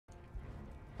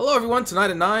Hello everyone,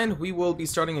 tonight at 9 we will be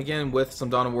starting again with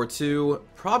some Dawn of War 2.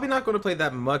 Probably not going to play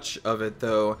that much of it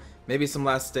though. Maybe some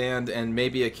Last Stand and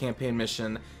maybe a campaign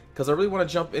mission, because I really want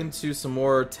to jump into some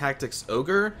more Tactics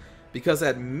Ogre, because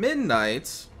at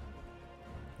midnight,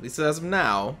 at least as of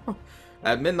now,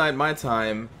 at midnight my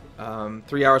time,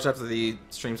 3 hours after the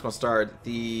stream's going to start,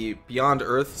 the Beyond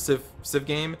Earth Civ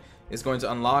game is going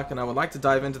to unlock, and I would like to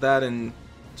dive into that and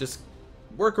just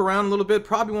work around a little bit.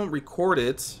 Probably won't record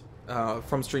it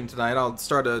from stream tonight. I'll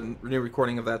start a new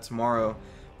recording of that tomorrow,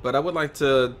 but I would like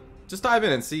to just dive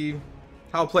in and see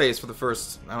how it plays for the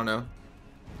first, I don't know,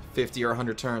 50 or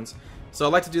 100 turns. So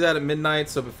I'd like to do that at midnight.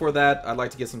 So before that, I'd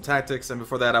like to get some tactics, and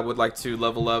before that I would like to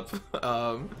level up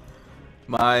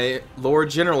my Lord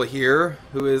General here,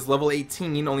 who is level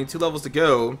 18, only 2 levels to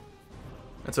go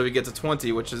until we get to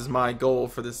 20, which is my goal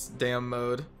for this damn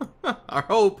mode.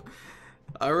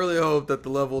 I really hope that the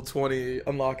level 20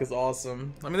 unlock is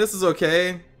awesome. I mean, this is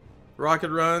okay. Rocket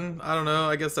Run, I don't know,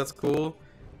 I guess that's cool.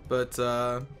 But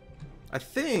I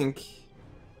think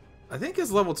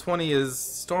his level 20 is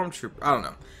Stormtrooper. I don't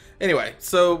know. Anyway,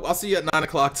 so I'll see you at 9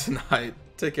 o'clock tonight.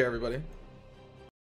 Take care, everybody.